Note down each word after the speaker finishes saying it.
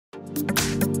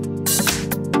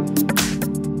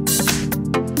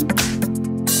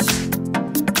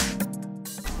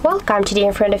Welcome, today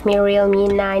in front of me Realme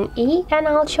 9E, and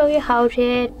I'll show you how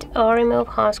to remove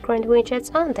home screen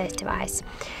widgets on this device.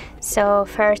 So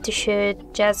first you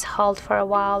should just hold for a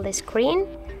while the screen,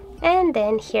 and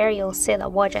then here you'll see the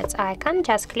widgets icon.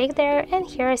 Just click there, and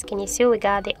here, as can you see, we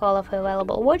got all of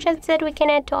available widgets that we can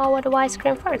add to our device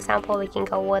screen. For example, we can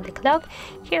go with the clock.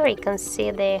 Here you can see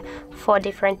the 4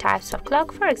 different types of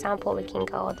clock. For example, we can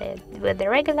go with the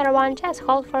regular one. Just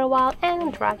hold for a while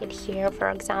and drag it here,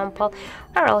 for example,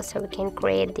 or also we can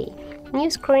create the new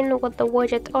screen with the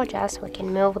widget, or just we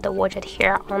can move the widget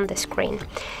here on the screen.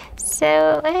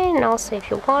 So, and also if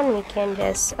you want, we can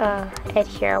just add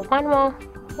here one more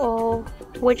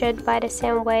widget by the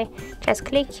same way. Just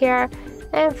click here,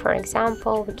 and for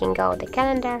example we can go the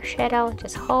calendar shadow,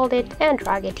 just hold it and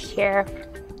drag it here,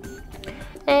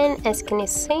 and as can you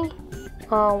see,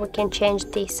 we can change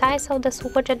the size of this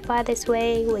widget by this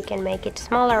way. We can make it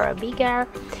smaller or bigger,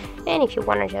 and if you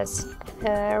want to just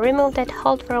remove that,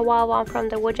 hold for a while from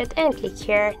the widget and click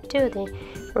here to the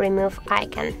remove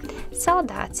icon. So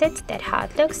that's it, that's how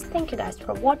it looks. Thank you guys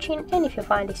for watching, and if you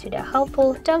find this video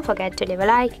helpful, don't forget to leave a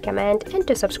like, comment and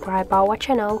to subscribe our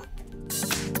channel.